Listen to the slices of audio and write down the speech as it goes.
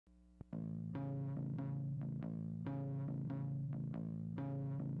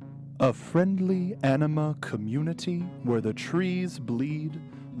A friendly anima community where the trees bleed,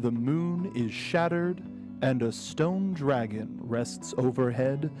 the moon is shattered, and a stone dragon rests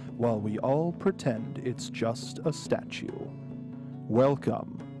overhead while we all pretend it's just a statue.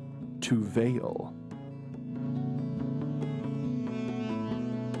 Welcome to Vale.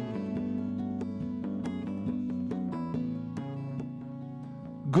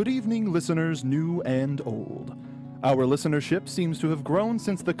 Good evening, listeners new and old. Our listenership seems to have grown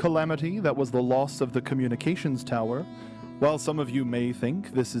since the calamity that was the loss of the communications tower. While some of you may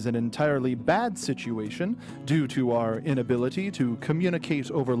think this is an entirely bad situation due to our inability to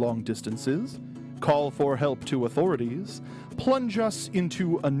communicate over long distances, call for help to authorities, plunge us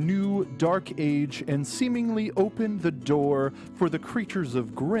into a new dark age, and seemingly open the door for the creatures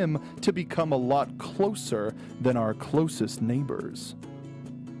of Grimm to become a lot closer than our closest neighbors.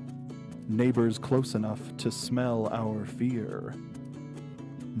 Neighbors close enough to smell our fear.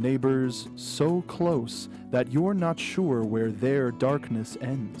 Neighbors so close that you're not sure where their darkness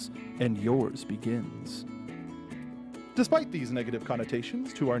ends and yours begins. Despite these negative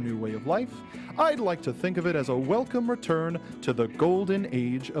connotations to our new way of life, I'd like to think of it as a welcome return to the golden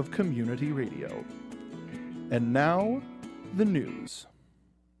age of community radio. And now, the news.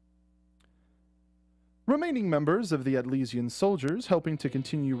 Remaining members of the Atlesian soldiers helping to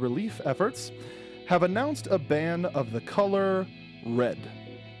continue relief efforts have announced a ban of the color red.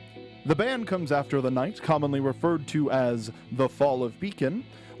 The ban comes after the night commonly referred to as the Fall of Beacon,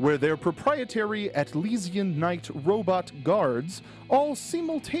 where their proprietary Atlesian Night robot guards all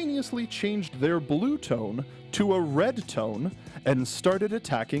simultaneously changed their blue tone to a red tone and started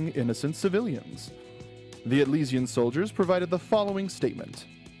attacking innocent civilians. The Atlesian soldiers provided the following statement.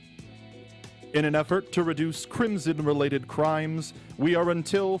 In an effort to reduce Crimson-related crimes, we are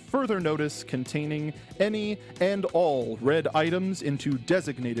until further notice containing any and all red items into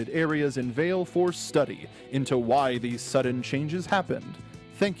designated areas in Vale for study into why these sudden changes happened.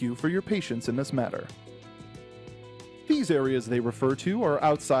 Thank you for your patience in this matter. These areas they refer to are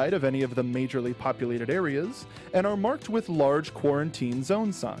outside of any of the majorly populated areas and are marked with large quarantine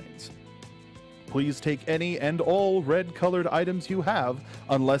zone signs. Please take any and all red-colored items you have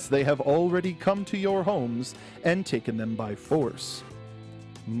unless they have already come to your homes and taken them by force.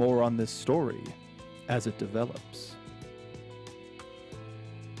 More on this story as it develops.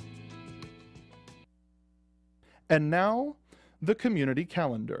 And now, the community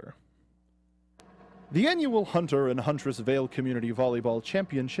calendar. The annual Hunter and Huntress Vale Community Volleyball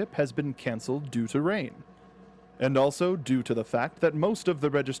Championship has been canceled due to rain, and also due to the fact that most of the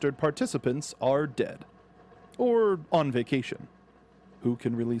registered participants are dead, or on vacation. Who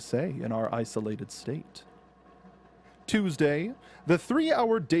can really say in our isolated state? Tuesday, the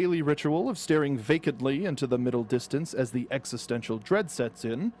 3-hour daily ritual of staring vacantly into the middle distance as the existential dread sets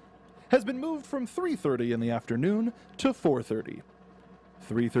in, has been moved from 3:30 in the afternoon to 4:30.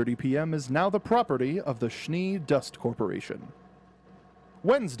 3:30 p.m. is now the property of the Schnee Dust Corporation.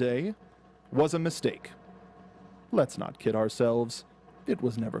 Wednesday was a mistake. Let's not kid ourselves. It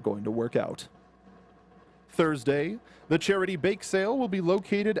was never going to work out. Thursday, the charity bake sale will be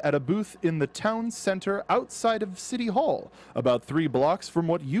located at a booth in the town center outside of City Hall, about 3 blocks from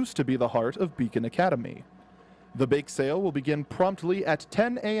what used to be the heart of Beacon Academy. The bake sale will begin promptly at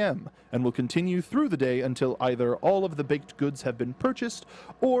 10 a.m. and will continue through the day until either all of the baked goods have been purchased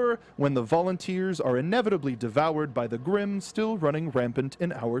or when the volunteers are inevitably devoured by the Grimm still running rampant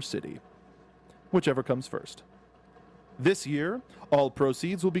in our city. Whichever comes first. This year, all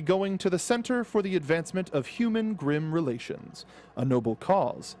proceeds will be going to the Center for the Advancement of Human Grimm Relations, a noble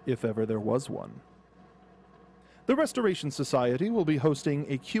cause, if ever there was one. The Restoration Society will be hosting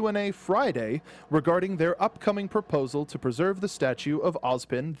a Q&A Friday regarding their upcoming proposal to preserve the statue of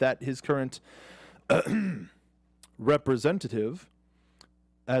Ozpin that his current representative.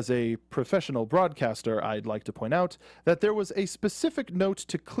 As a professional broadcaster, I'd like to point out that there was a specific note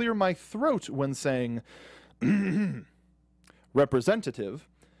to clear my throat when saying representative,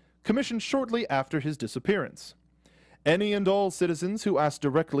 commissioned shortly after his disappearance. Any and all citizens who ask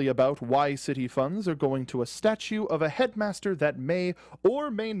directly about why city funds are going to a statue of a headmaster that may or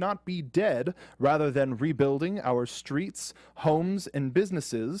may not be dead, rather than rebuilding our streets, homes, and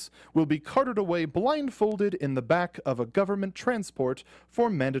businesses, will be carted away blindfolded in the back of a government transport for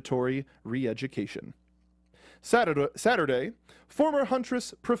mandatory re-education. Saturday, former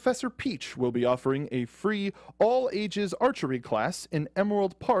Huntress Professor Peach will be offering a free all-ages archery class in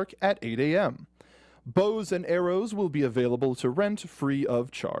Emerald Park at 8 a.m. Bows and arrows will be available to rent free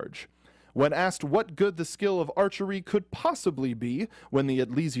of charge. When asked what good the skill of archery could possibly be when the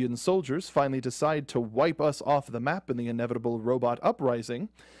Atlesian soldiers finally decide to wipe us off the map in the inevitable robot uprising,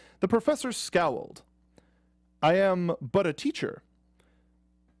 The professor scowled. "I am but a teacher,"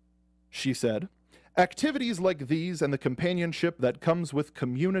 she said. "Activities like these and the companionship that comes with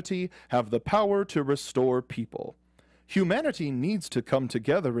community have the power to restore people. Humanity needs to come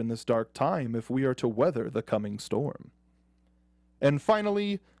together in this dark time if we are to weather the coming storm." And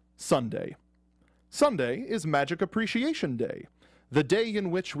finally, Sunday. Sunday is Magic Appreciation Day, the day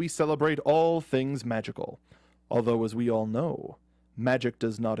in which we celebrate all things magical. Although, as we all know, magic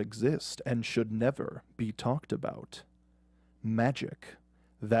does not exist and should never be talked about. Magic,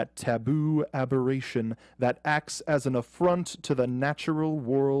 that taboo aberration that acts as an affront to the natural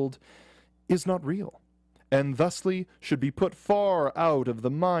world, is not real, and thusly should be put far out of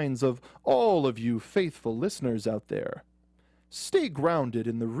the minds of all of you faithful listeners out there. Stay grounded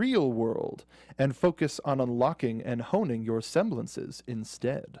in the real world and focus on unlocking and honing your semblances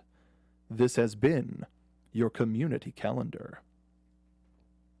instead. This has been your community calendar.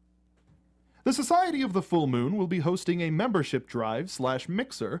 The Society of the Full Moon will be hosting a membership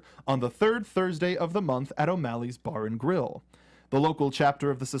drive/mixer on the third Thursday of the month at O'Malley's Bar and Grill. The local chapter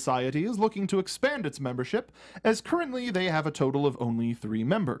of the Society is looking to expand its membership, as currently they have a total of only 3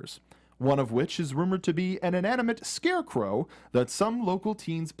 members, one of which is rumored to be an inanimate scarecrow that some local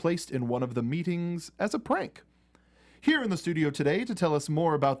teens placed in one of the meetings as a prank. Here in the studio today to tell us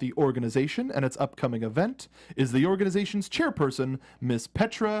more about the organization and its upcoming event is the organization's chairperson, Miss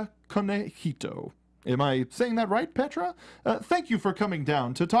Petra Conejito. Am I saying that right, Petra? Thank you for coming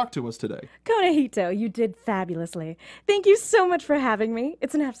down to talk to us today. Conejito, you did fabulously. Thank you so much for having me.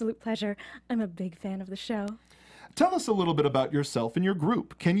 It's an absolute pleasure. I'm a big fan of the show. Tell us a little bit about yourself and your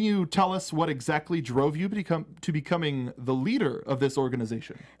group. Can you tell us what exactly drove you to becoming the leader of this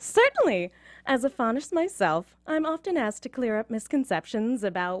organization? Certainly. As a faunist myself, I'm often asked to clear up misconceptions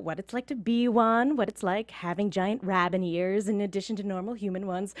about what it's like to be one, what it's like having giant rabbit ears in addition to normal human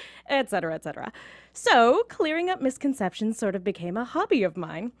ones, etc., etc. So, clearing up misconceptions sort of became a hobby of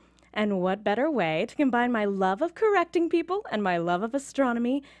mine. And what better way to combine my love of correcting people and my love of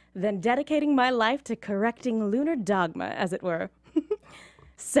astronomy than dedicating my life to correcting lunar dogma, as it were?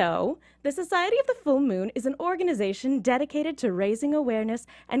 So, the Society of the Full Moon is an organization dedicated to raising awareness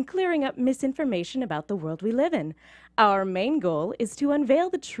and clearing up misinformation about the world we live in. Our main goal is to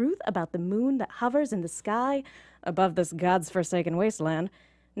unveil the truth about the moon that hovers in the sky above this God's forsaken wasteland.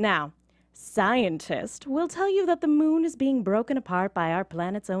 Now, scientists will tell you that the moon is being broken apart by our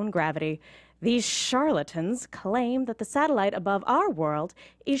planet's own gravity. These charlatans claim that the satellite above our world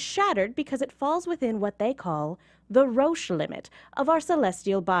is shattered because it falls within what they call the Roche limit of our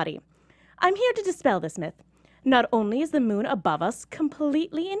celestial body. I'm here to dispel this myth. Not only is the moon above us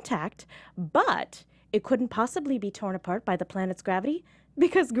completely intact, but it couldn't possibly be torn apart by the planet's gravity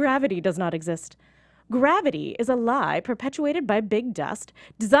because gravity does not exist. Gravity is a lie perpetuated by big dust,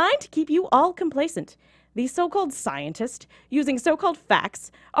 designed to keep you all complacent. These so-called scientists, using so-called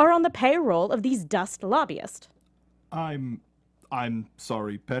facts, are on the payroll of these dust lobbyists. I'm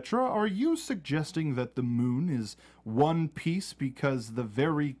sorry, Petra. Are you suggesting that the moon is one piece because the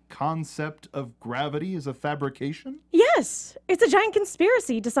very concept of gravity is a fabrication? Yes, it's a giant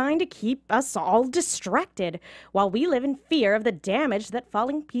conspiracy designed to keep us all distracted. While we live in fear of the damage that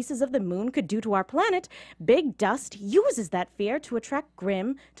falling pieces of the moon could do to our planet, Big Dust uses that fear to attract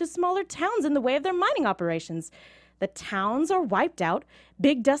Grimm to smaller towns in the way of their mining operations. The towns are wiped out,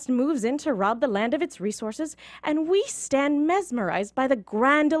 Big Dust moves in to rob the land of its resources, and we stand mesmerized by the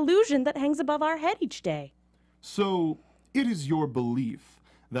grand illusion that hangs above our head each day. So, it is your belief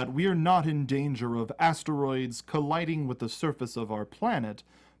that we are not in danger of asteroids colliding with the surface of our planet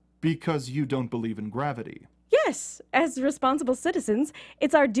because you don't believe in gravity? Yes, as responsible citizens,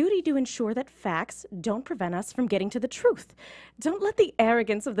 it's our duty to ensure that facts don't prevent us from getting to the truth. Don't let the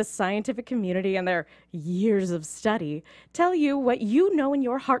arrogance of the scientific community and their years of study tell you what you know in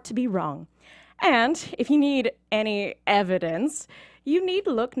your heart to be wrong. And if you need any evidence, you need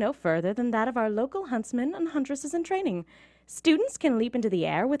look no further than that of our local huntsmen and huntresses in training. Students can leap into the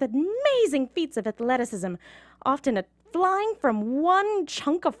air with amazing feats of athleticism, often flying from one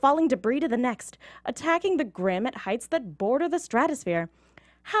chunk of falling debris to the next, attacking the Grimm at heights that border the stratosphere.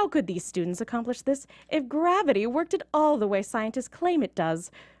 How could these students accomplish this if gravity worked it all the way scientists claim it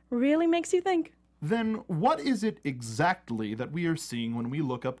does? Really makes you think. Then what is it exactly that we are seeing when we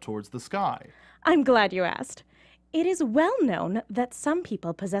look up towards the sky? I'm glad you asked. It is well known that some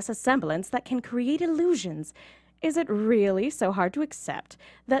people possess a semblance that can create illusions. Is it really so hard to accept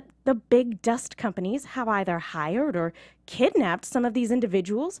that the big dust companies have either hired or kidnapped some of these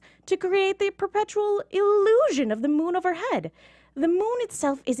individuals to create the perpetual illusion of the moon overhead? The moon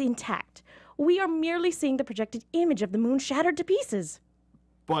itself is intact. We are merely seeing the projected image of the moon shattered to pieces.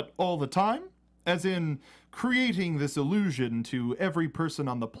 But all the time? As in, creating this illusion to every person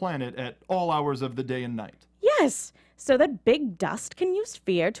on the planet at all hours of the day and night. Yes, so that big dust can use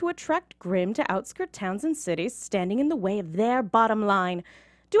fear to attract Grimm to outskirt towns and cities standing in the way of their bottom line.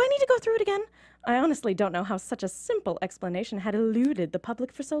 Do I need to go through it again? I honestly don't know how such a simple explanation had eluded the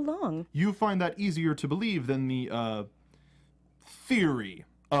public for so long. You find that easier to believe than the, theory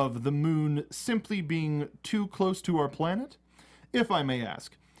of the moon simply being too close to our planet? If I may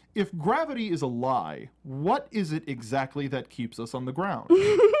ask, if gravity is a lie, what is it exactly that keeps us on the ground?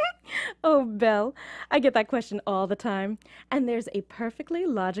 Oh, Belle, I get that question all the time, and there's a perfectly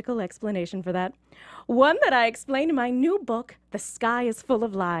logical explanation for that. One that I explain in my new book, The Sky is Full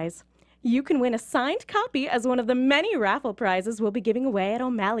of Lies. You can win a signed copy as one of the many raffle prizes we'll be giving away at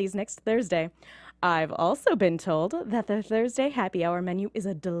O'Malley's next Thursday. I've also been told that the Thursday happy hour menu is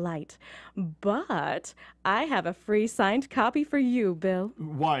a delight, but I have a free signed copy for you, Bill.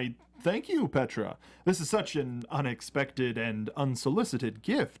 Why, thank you, Petra. This is such an unexpected and unsolicited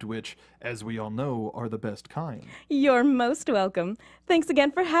gift, which, as we all know, are the best kind. You're most welcome. Thanks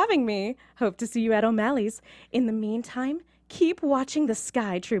again for having me. Hope to see you at O'Malley's. In the meantime, keep watching the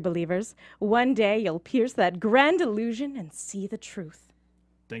sky, true believers. One day you'll pierce that grand illusion and see the truth.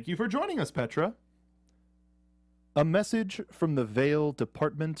 Thank you for joining us, Petra. A message from the Vale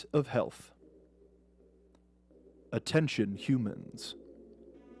Department of Health. Attention, humans.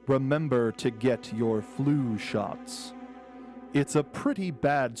 Remember to get your flu shots. It's a pretty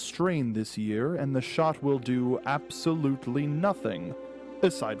bad strain this year, and the shot will do absolutely nothing,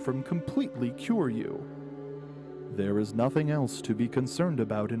 aside from completely cure you. There is nothing else to be concerned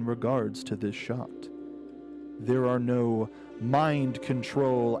about in regards to this shot. There are no mind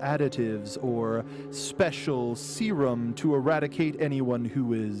control additives or special serum to eradicate anyone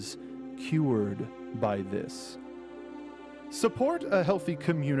who is cured by this. Support a healthy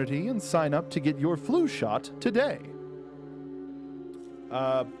community and sign up to get your flu shot today.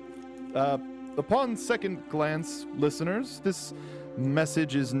 Upon second glance, listeners, this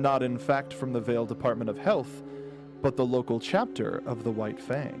message is not in fact from the Vale Department of Health, but the local chapter of the White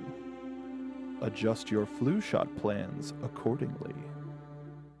Fang. Adjust your flu shot plans accordingly.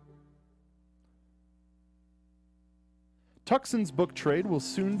 Tuckson's book trade will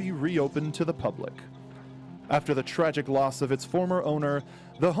soon be reopened to the public. After the tragic loss of its former owner,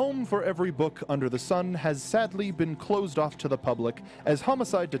 the home for every book under the sun has sadly been closed off to the public as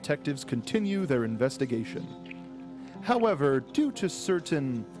homicide detectives continue their investigation. However, due to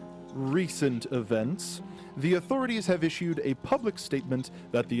certain recent events, the authorities have issued a public statement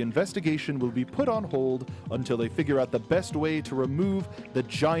that the investigation will be put on hold until they figure out the best way to remove the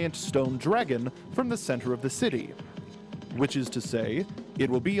giant stone dragon from the center of the city. Which is to say, it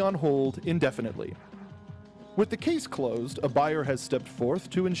will be on hold indefinitely. With the case closed, a buyer has stepped forth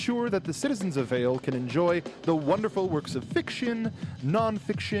to ensure that the citizens of Vale can enjoy the wonderful works of fiction,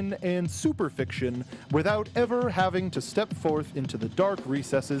 non-fiction, and superfiction without ever having to step forth into the dark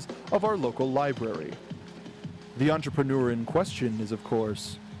recesses of our local library. The entrepreneur in question is, of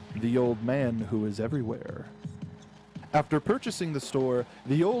course, the old man who is everywhere. After purchasing the store,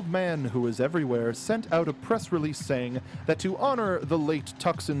 the old man who is everywhere sent out a press release saying that to honor the late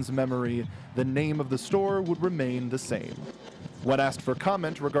Tuckson's memory, the name of the store would remain the same. When asked for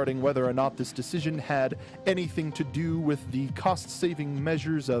comment regarding whether or not this decision had anything to do with the cost-saving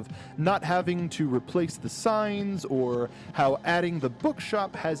measures of not having to replace the signs, or how adding the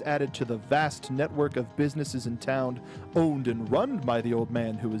bookshop has added to the vast network of businesses in town owned and run by the old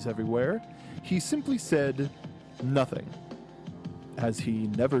man who is everywhere, he simply said nothing, as he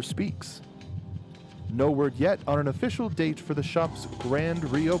never speaks. No word yet on an official date for the shop's grand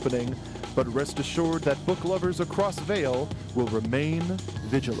reopening, but rest assured that book lovers across Vale will remain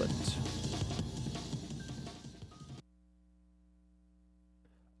vigilant.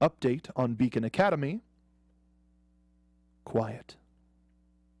 Update on Beacon Academy. Quiet.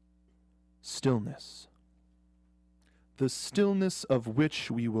 Stillness. The stillness of which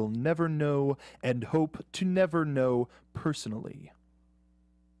we will never know and hope to never know personally.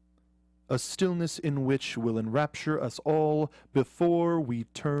 A stillness in which will enrapture us all before we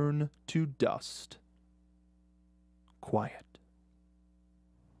turn to dust. Quiet.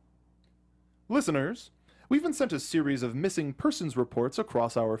 Listeners, we've been sent a series of missing persons reports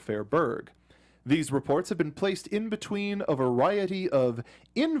across our fair burg. These reports have been placed in between a variety of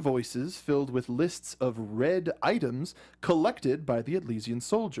invoices filled with lists of red items collected by the Atlesian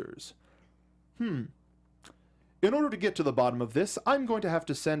soldiers. In order to get to the bottom of this, I'm going to have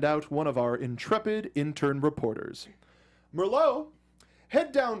to send out one of our intrepid intern reporters. Merlot,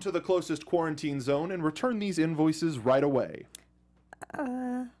 head down to the closest quarantine zone and return these invoices right away.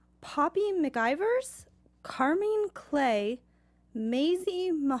 Poppy McIvers, Carmine Clay,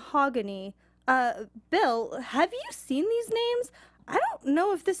 Maisie Mahogany. Bill, have you seen these names? I don't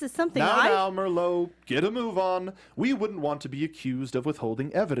know if this is something Now, Merlot, get a move on. We wouldn't want to be accused of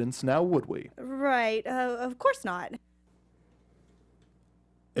withholding evidence, now would we? Right, of course not.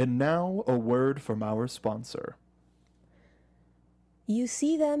 And now, a word from our sponsor. You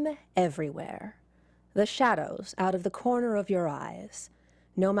see them everywhere. The shadows out of the corner of your eyes.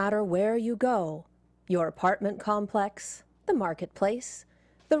 No matter where you go, your apartment complex, the marketplace,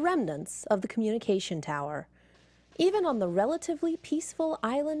 the remnants of the communication tower, even on the relatively peaceful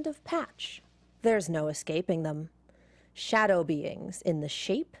island of Patch, there's no escaping them. Shadow beings in the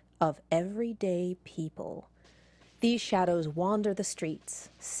shape of everyday people. These shadows wander the streets,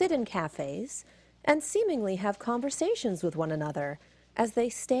 sit in cafes, and seemingly have conversations with one another as they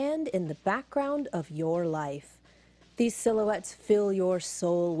stand in the background of your life. These silhouettes fill your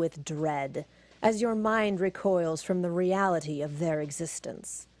soul with dread as your mind recoils from the reality of their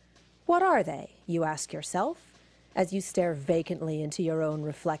existence. What are they, you ask yourself, as you stare vacantly into your own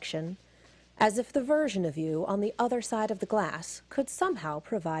reflection, as if the version of you on the other side of the glass could somehow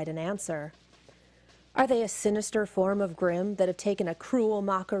provide an answer. Are they a sinister form of Grimm that have taken a cruel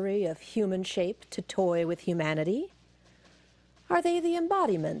mockery of human shape to toy with humanity? Are they the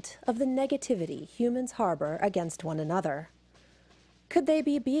embodiment of the negativity humans harbor against one another? Could they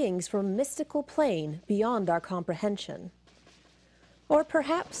be beings from a mystical plane beyond our comprehension? Or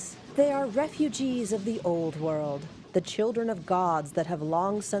perhaps they are refugees of the old world, the children of gods that have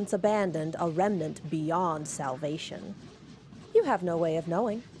long since abandoned a remnant beyond salvation. You have no way of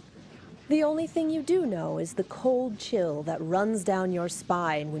knowing. The only thing you do know is the cold chill that runs down your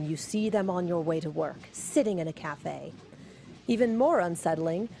spine when you see them on your way to work, sitting in a cafe. Even more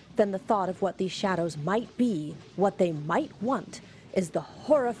unsettling than the thought of what these shadows might be, what they might want, is the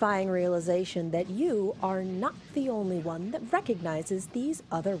horrifying realization that you are not the only one that recognizes these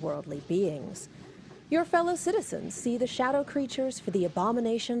otherworldly beings. Your fellow citizens see the shadow creatures for the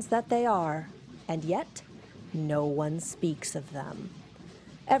abominations that they are, and yet no one speaks of them.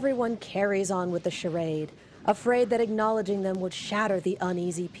 Everyone carries on with the charade, afraid that acknowledging them would shatter the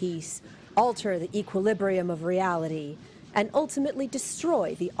uneasy peace, alter the equilibrium of reality, and ultimately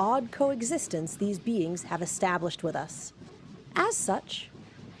destroy the odd coexistence these beings have established with us. As such,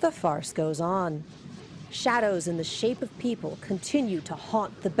 the farce goes on. Shadows in the shape of people continue to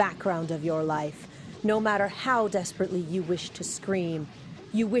haunt the background of your life, no matter how desperately you wish to scream,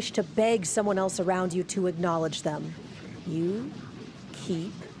 you wish to beg someone else around you to acknowledge them. You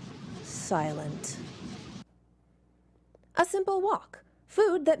keep silent. A simple walk,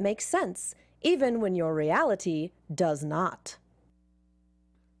 food that makes sense, even when your reality does not.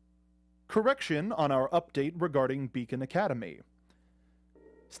 Correction on our update regarding Beacon Academy.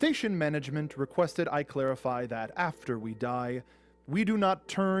 Station management requested I clarify that after we die, we do not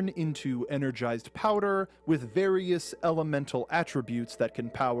turn into energized powder with various elemental attributes that can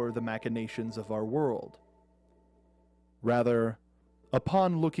power the machinations of our world. Rather,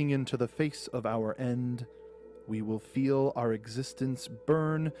 upon looking into the face of our end, we will feel our existence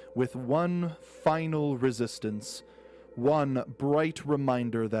burn with one final resistance, one bright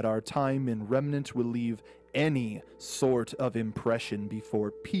reminder that our time in Remnant will leave any sort of impression before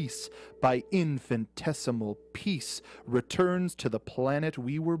peace, by infinitesimal peace, returns to the planet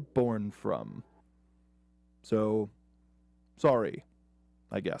we were born from. So, sorry,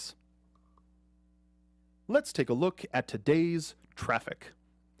 I guess. Let's take a look at today's traffic.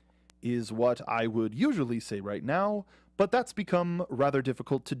 Is what I would usually say right now, but that's become rather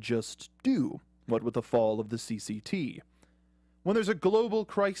difficult to just do, what with the fall of the CCT. When there's a global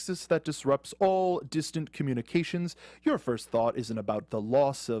crisis that disrupts all distant communications, your first thought isn't about the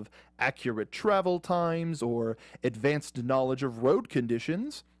loss of accurate travel times or advanced knowledge of road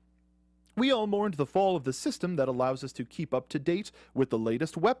conditions. We all mourned the fall of the system that allows us to keep up to date with the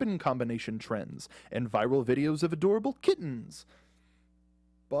latest weapon combination trends and viral videos of adorable kittens.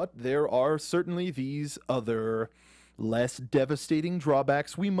 But there are certainly these other, less devastating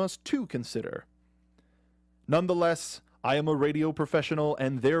drawbacks we must too consider. Nonetheless, I am a radio professional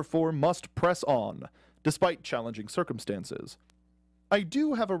and therefore must press on, despite challenging circumstances. I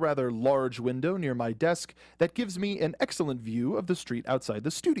do have a rather large window near my desk that gives me an excellent view of the street outside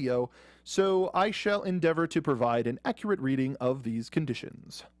the studio, so I shall endeavor to provide an accurate reading of these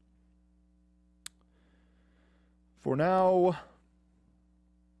conditions. For now,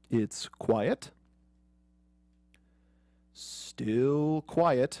 it's quiet. Still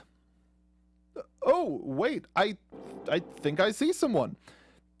quiet. Oh, wait, I think I see someone.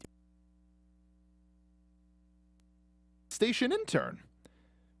 Station intern.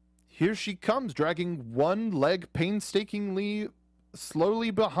 Here she comes, dragging one leg painstakingly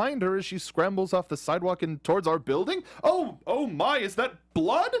slowly behind her as she scrambles off the sidewalk and towards our building. Oh my, is that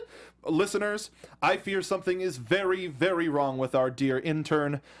blood? Listeners, I fear something is very, very wrong with our dear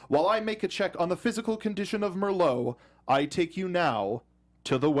intern. While I make a check on the physical condition of Merlot, I take you now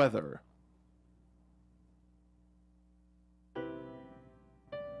to the weather.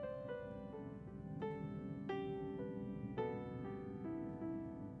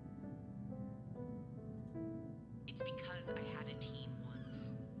 It's because I had a team once.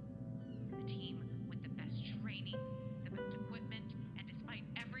 A team with the best training, the best equipment, and despite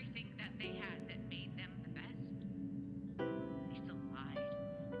everything that they had that made them the best, they still lied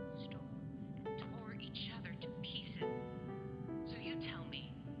and stole and tore each other to pieces. So you tell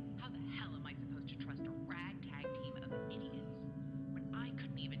me, how the hell am I supposed to trust a ragtag team of idiots when I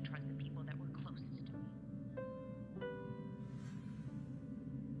couldn't even trust the people that were closest to me?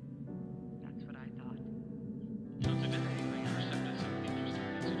 That's what I thought. So today, I intercepted some interesting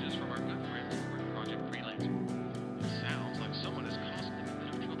messages from our good friends over at Project Freelancer. It sounds like someone has caused them a bit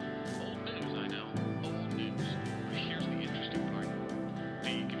of trouble. Old news, I know. Old news. But here's the interesting part.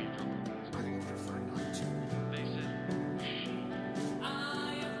 D, give me a drum roll. I would prefer not to. They said, she.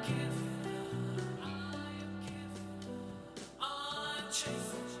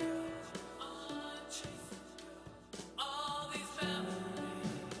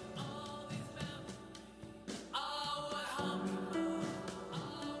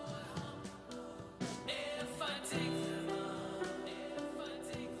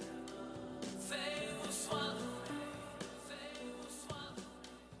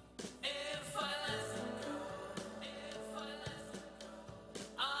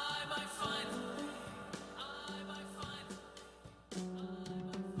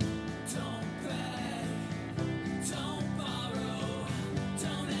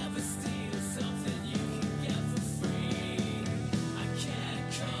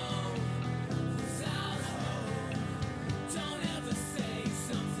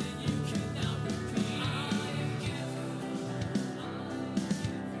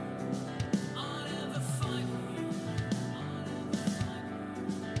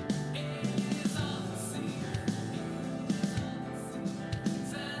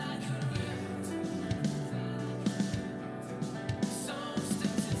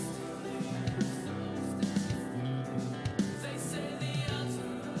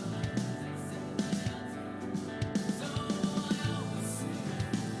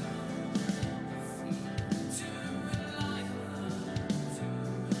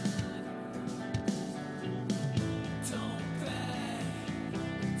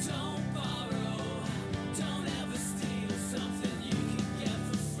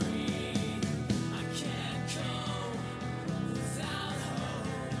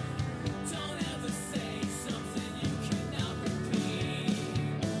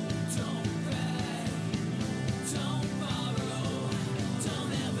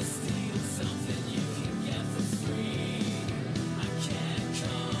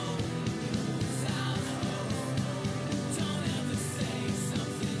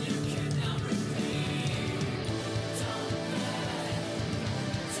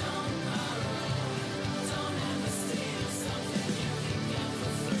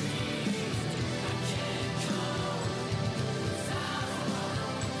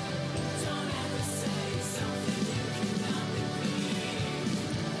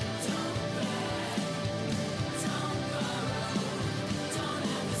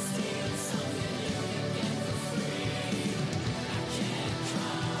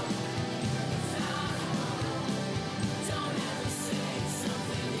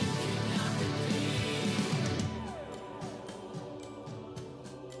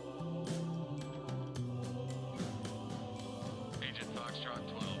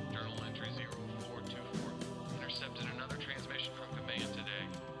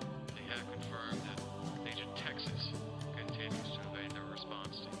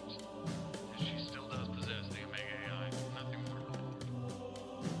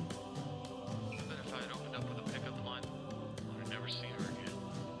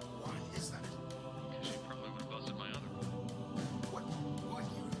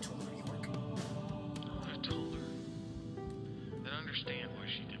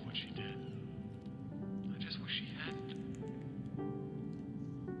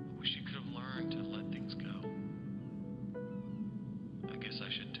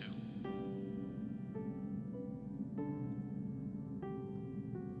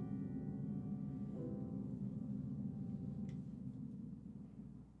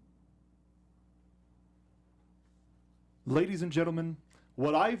 Ladies and gentlemen,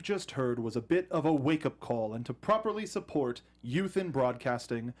 What I've just heard was a bit of a wake-up call, and to properly support youth in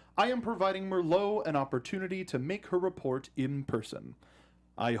broadcasting, I am providing Merlot an opportunity to make her report in person.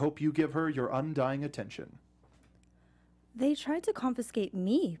 I hope you give her your undying attention. They tried to confiscate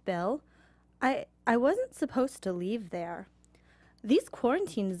me, Bill. I wasn't supposed to leave there. These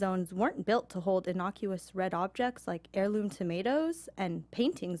quarantine zones weren't built to hold innocuous red objects like heirloom tomatoes and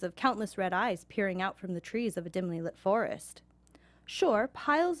paintings of countless red eyes peering out from the trees of a dimly lit forest. Sure,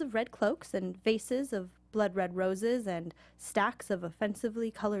 piles of red cloaks and vases of blood-red roses and stacks of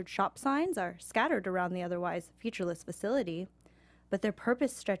offensively colored shop signs are scattered around the otherwise featureless facility, but their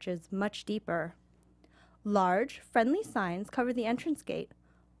purpose stretches much deeper. Large, friendly signs cover the entrance gate,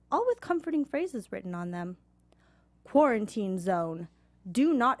 all with comforting phrases written on them. Quarantine zone.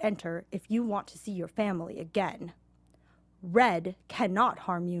 Do not enter if you want to see your family again. Red cannot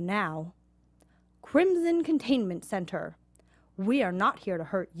harm you now. Crimson Containment Center. We are not here to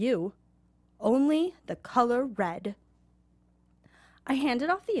hurt you. Only the color red. I handed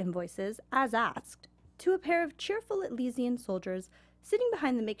off the invoices, as asked, to a pair of cheerful Elysian soldiers sitting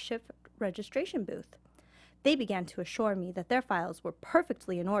behind the makeshift registration booth. They began to assure me that their files were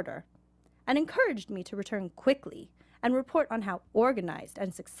perfectly in order, and encouraged me to return quickly and report on how organized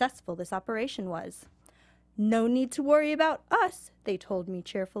and successful this operation was. No need to worry about us, they told me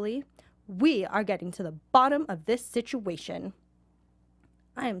cheerfully. We are getting to the bottom of this situation.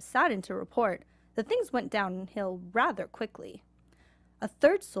 I am saddened to report that things went downhill rather quickly. A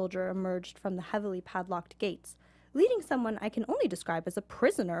third soldier emerged from the heavily padlocked gates, leading someone I can only describe as a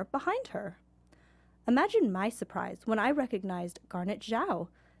prisoner behind her. Imagine my surprise when I recognized Garnet Zhao,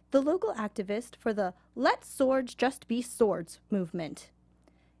 the local activist for the Let Swords Just Be Swords movement,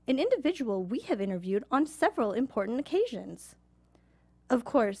 an individual we have interviewed on several important occasions. Of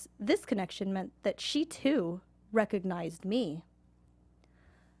course, this connection meant that she too recognized me.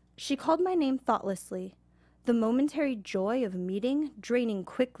 She called my name thoughtlessly, the momentary joy of meeting draining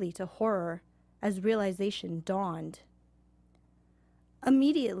quickly to horror as realization dawned.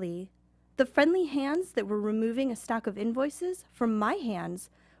 Immediately, the friendly hands that were removing a stack of invoices from my hands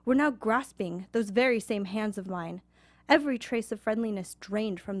were now grasping those very same hands of mine, every trace of friendliness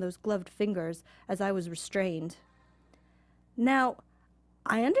drained from those gloved fingers as I was restrained. Now,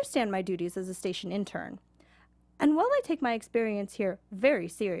 I understand my duties as a station intern, and while I take my experience here very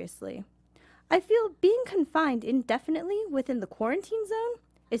seriously, I feel being confined indefinitely within the quarantine zone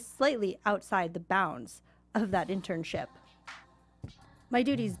is slightly outside the bounds of that internship. My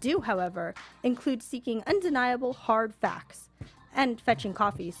duties do, however, include seeking undeniable hard facts and fetching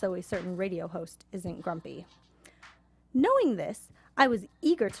coffee so a certain radio host isn't grumpy. Knowing this, I was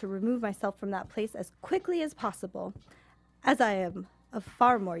eager to remove myself from that place as quickly as possible, as I am of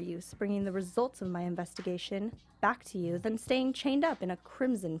far more use bringing the results of my investigation back to you than staying chained up in a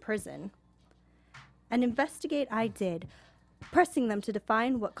crimson prison. And investigate I did, pressing them to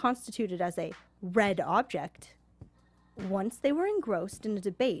define what constituted as a red object. Once they were engrossed in a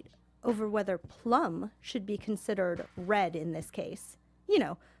debate over whether plum should be considered red in this case,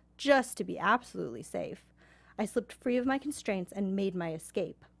 just to be absolutely safe, I slipped free of my constraints and made my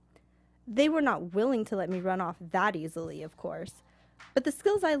escape. They were not willing to let me run off that easily, of course, but the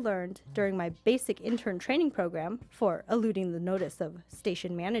skills I learned during my basic intern training program for eluding the notice of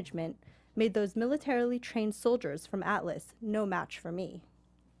station management made those militarily trained soldiers from Atlas no match for me.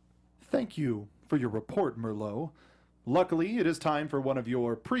 Thank you for your report, Merlot. Luckily, it is time for one of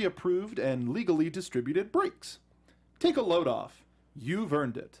your pre-approved and legally distributed breaks. Take a load off. You've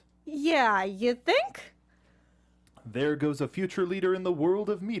earned it. Yeah, you think? There goes a future leader in the world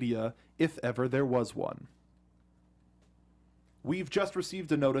of media, if ever there was one. We've just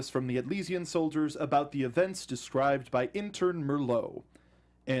received a notice from the Elysian soldiers about the events described by intern Merlot.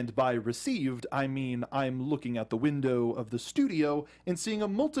 And by received, I mean I'm looking out the window of the studio and seeing a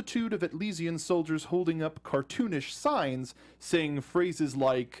multitude of Elysian soldiers holding up cartoonish signs saying phrases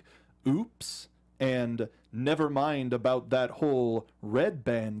like, oops, and never mind about that whole red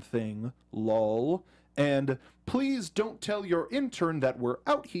band thing, lol, and please don't tell your intern that we're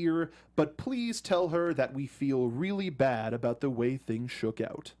out here, but please tell her that we feel really bad about the way things shook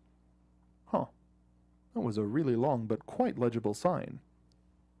out. Huh. That was a really long but quite legible sign.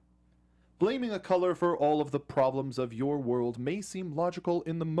 Blaming a color for all of the problems of your world may seem logical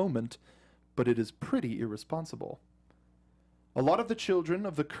in the moment, but it is pretty irresponsible. A lot of the children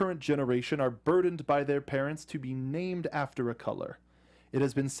of the current generation are burdened by their parents to be named after a color. It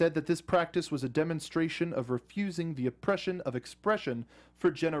has been said that this practice was a demonstration of refusing the oppression of expression for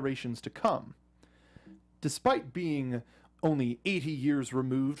generations to come. Despite being only 80 years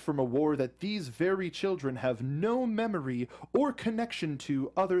removed from a war that these very children have no memory or connection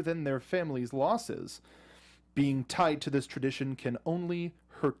to other than their family's losses. Being tied to this tradition can only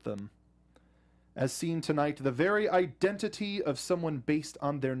hurt them. As seen tonight, the very identity of someone based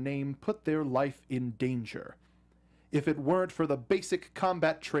on their name put their life in danger. If it weren't for the basic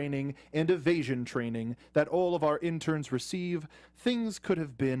combat training and evasion training that all of our interns receive, things could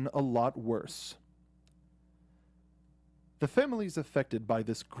have been a lot worse. The families affected by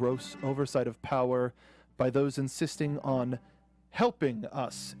this gross oversight of power, by those insisting on helping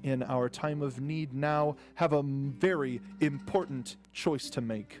us in our time of need now, have a very important choice to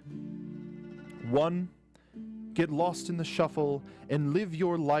make. One, get lost in the shuffle and live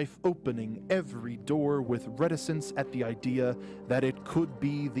your life opening every door with reticence at the idea that it could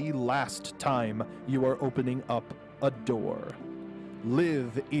be the last time you are opening up a door.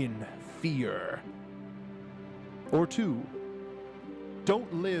 Live in fear. Or two,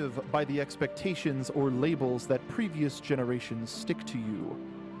 don't live by the expectations or labels that previous generations stick to you.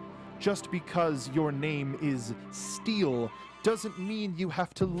 Just because your name is Steel doesn't mean you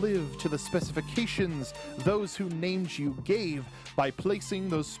have to live to the specifications those who named you gave by placing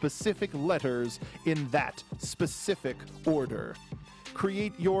those specific letters in that specific order.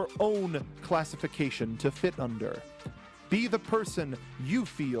 Create your own classification to fit under. Be the person you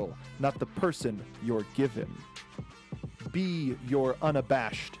feel, not the person you're given. Be your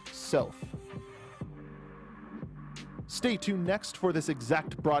unabashed self. Stay tuned next for this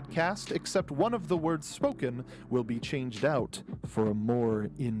exact broadcast, except one of the words spoken will be changed out for a more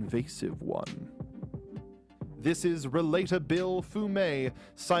invasive one. This is Relatabil Fume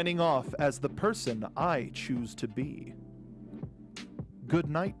signing off as the person I choose to be. Good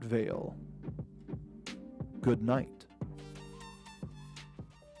night, Vale. Good night.